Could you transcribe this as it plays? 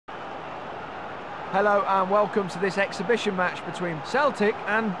Hello and welcome to this exhibition match between Celtic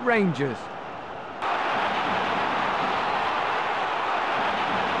and Rangers.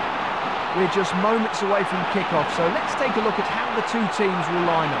 We're just moments away from kick-off, so let's take a look at how the two teams will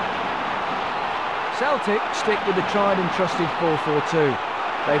line up. Celtic stick with the tried and trusted 4-4-2.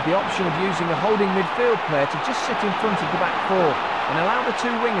 They've the option of using a holding midfield player to just sit in front of the back four and allow the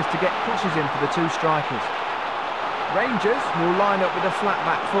two wingers to get crosses in for the two strikers. Rangers will line up with a flat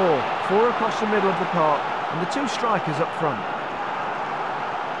back four across the middle of the park and the two strikers up front.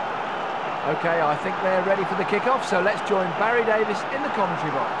 OK, I think they're ready for the kick-off, so let's join Barry Davis in the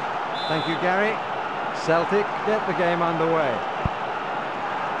commentary box. Thank you, Gary. Celtic get the game underway.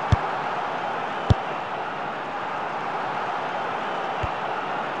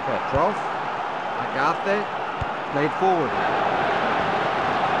 Petrov, Agathe, played forward.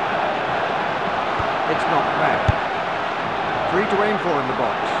 It's knocked back. Free to aim for in the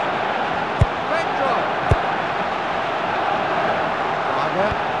box. Petrov! Braga,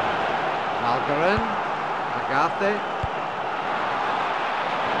 Malgarin, Agathe.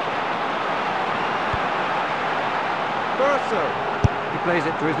 Burso. He plays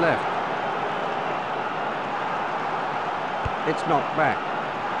it to his left. It's knocked back.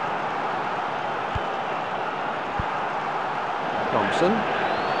 Thompson.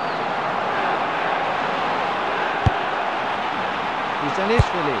 He's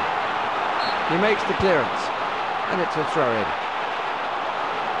He makes the clearance, and it's a throw-in.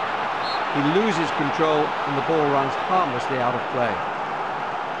 He loses control, and the ball runs harmlessly out of play.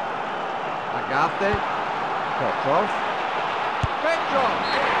 Agathe, Petrov, and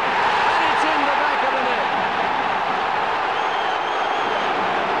it's in the back of the net.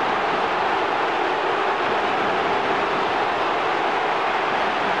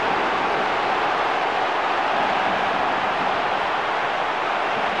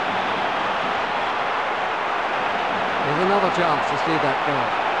 Another chance to see that goal.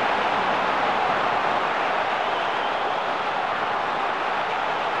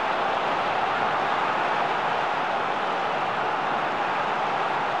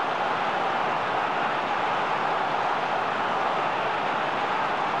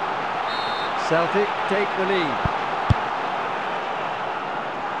 Celtic take the lead.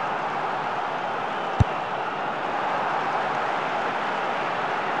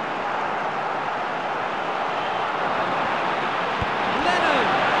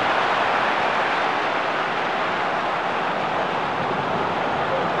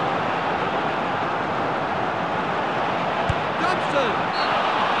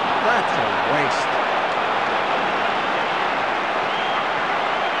 That's a waste.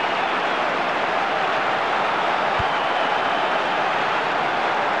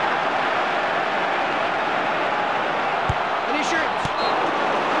 And he shoots.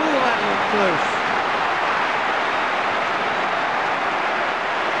 Oh, that looked close.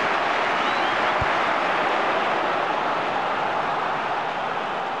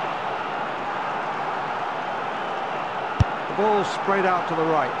 The ball sprayed out to the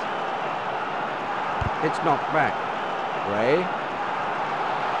right. It's knocked back. Ray.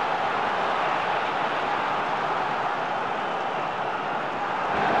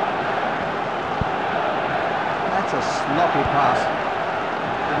 That's a sloppy pass.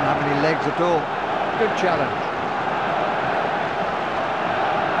 Didn't have any legs at all. Good challenge.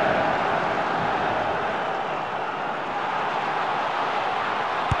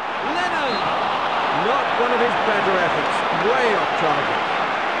 Lennon! Not one of his better efforts. Way off target.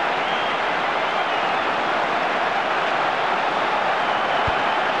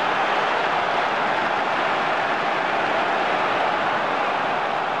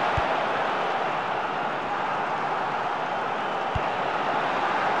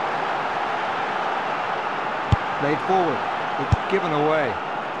 Played forward, it's given away.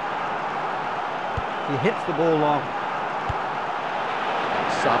 He hits the ball long.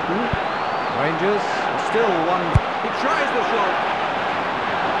 Sutton, Rangers, still one. He tries the shot.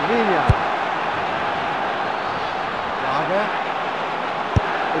 Villa. Braga.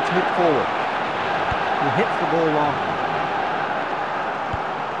 It's hit forward. He hits the ball long.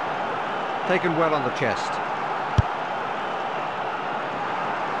 Taken well on the chest.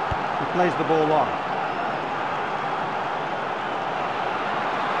 He plays the ball long.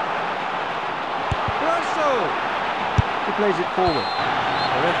 He plays it forward.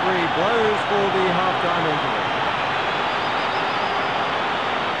 The referee blows for the half-time interval.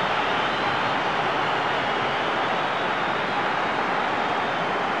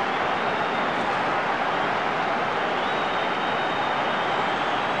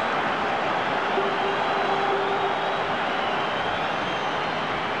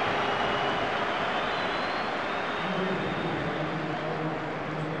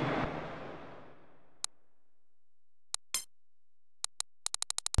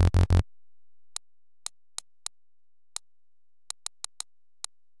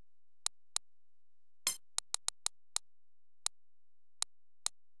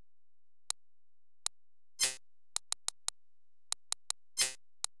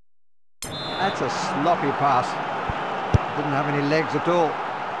 That's a sloppy pass. Didn't have any legs at all.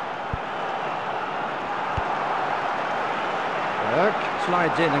 Burke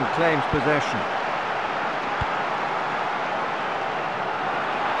slides in and claims possession.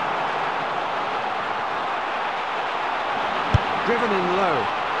 Driven in low.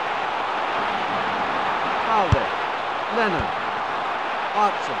 Alde. Lennon.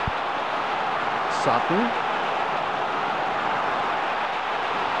 Artson. Sutton.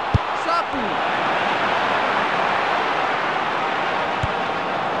 Sutton!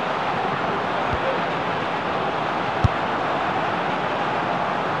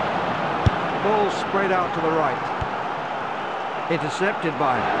 Ball spread out to the right. Intercepted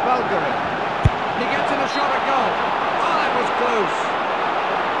by Bulgarin. He gets in a shot at goal. Oh, that was close.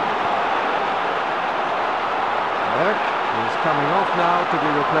 Burke is coming off now to be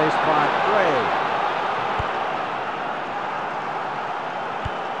replaced by Gray.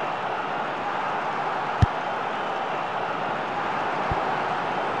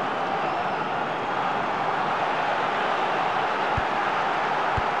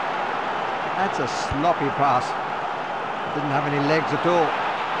 That's a sloppy pass. Didn't have any legs at all.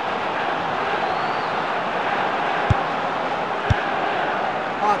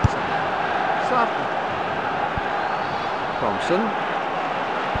 Hudson. Sutton. Thompson.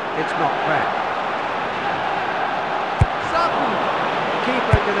 It's knocked back. Sutton!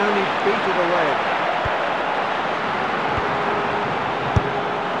 Keeper can only beat it away.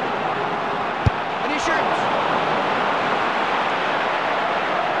 And he shoots!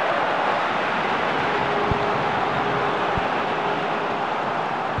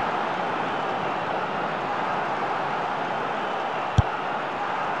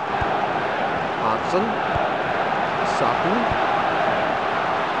 Sutton.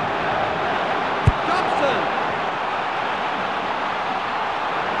 Thompson.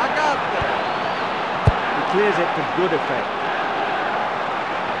 Agate. He clears it to good effect.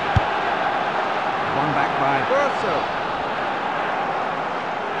 One back by Verso.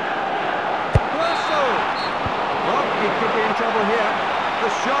 Well, he could be in trouble here. The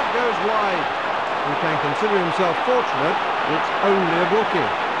shot goes wide. He can consider himself fortunate. It's only a bookie.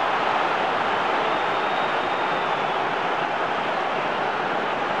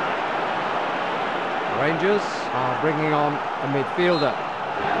 Rangers are bringing on a midfielder.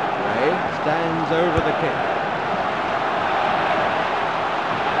 Gray stands over the kick.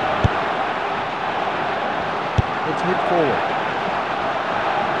 It's hit forward.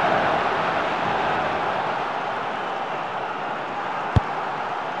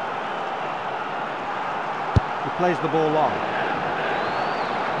 He plays the ball long.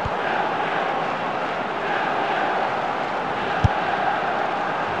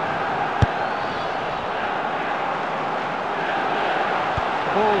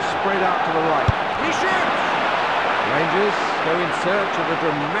 Ball spread out to the right. He shoots! Rangers go in search of a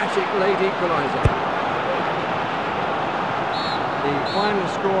dramatic late equaliser. The final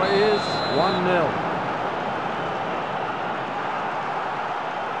score is 1-0.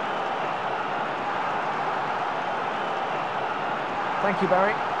 Thank you,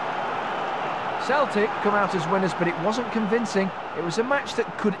 Barry. Celtic come out as winners, but it wasn't convincing. It was a match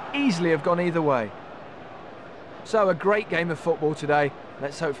that could easily have gone either way. So a great game of football today.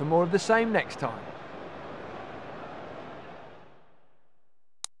 Let's hope for more of the same next time.